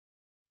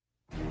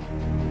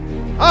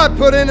I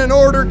put in an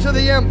order to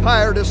the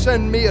Empire to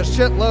send me a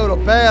shitload of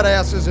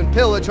badasses and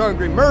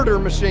pillage-hungry murder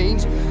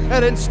machines,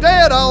 and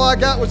instead all I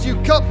got was you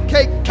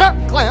cupcake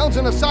cap clowns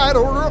and a side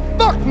order of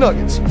fuck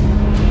nuggets.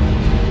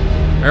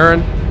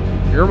 Aaron,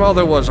 your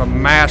mother was a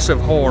massive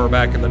whore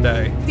back in the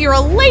day. You're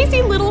a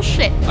lazy little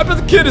shit. I bet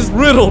the kid is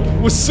riddled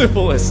with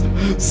syphilis.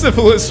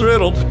 Syphilis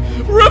riddled.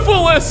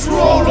 Riffleous!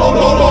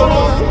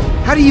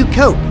 How do you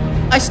cope?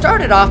 I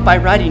started off by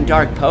writing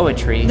dark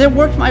poetry, then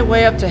worked my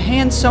way up to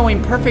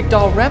hand-sewing perfect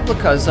doll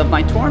replicas of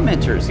my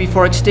tormentors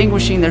before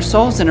extinguishing their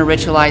souls in a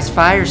ritualized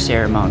fire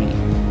ceremony.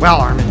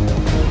 Well, Armin.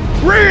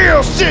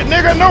 Real shit,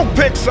 nigga, no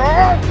Pixar!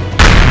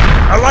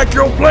 I like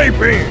your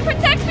playpen!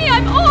 Protect me,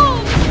 I'm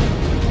old!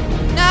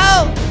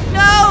 No!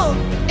 No!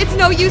 It's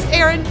no use,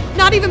 Aaron.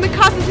 Not even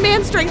Mikasa's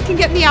man strength can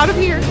get me out of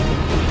here.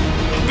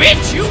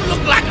 Bitch, you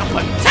look like a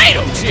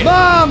potato chip!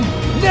 Mom!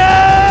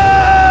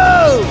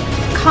 No!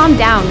 Calm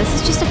down, this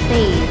is just a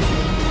phase.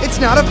 It's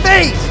not a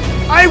phase!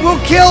 I will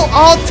kill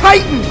all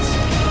Titans!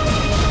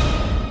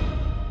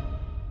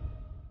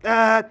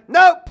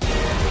 Nope!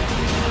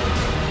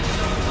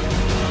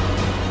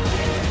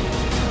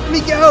 Let me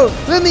go!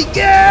 Let me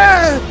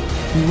go!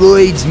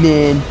 Roids,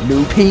 man.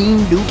 No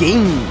pain, no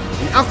gain.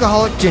 An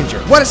alcoholic ginger.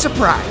 What a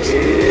surprise!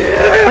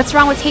 What's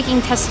wrong with taking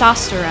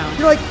testosterone?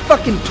 You're like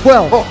fucking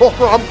 12.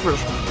 I'm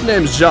Chris.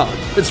 Name's John.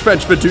 It's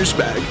French for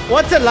douchebag.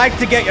 What's it like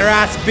to get your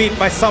ass beat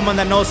by someone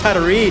that knows how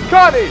to read?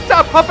 Connie,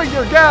 stop pumping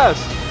your gas!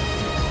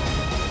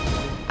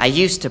 I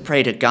used to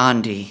pray to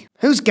Gandhi,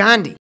 Who's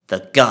Gandhi?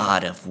 the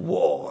god of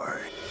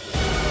war.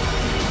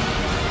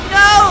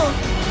 No!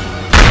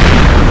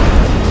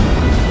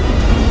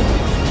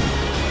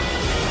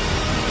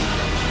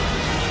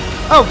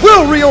 I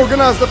will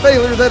reorganize the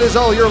failure that is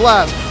all your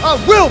lives. I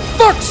will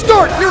fuck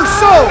start your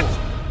soul!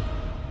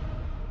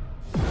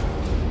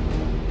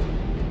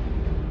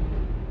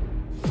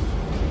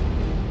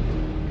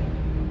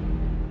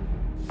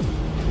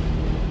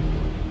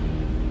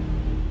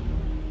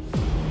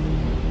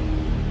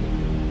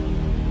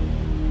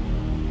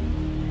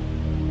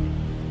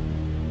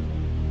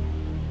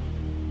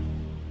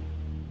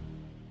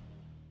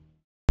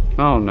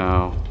 Oh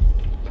no.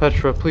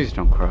 Petra, please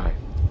don't cry.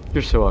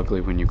 You're so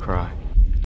ugly when you cry.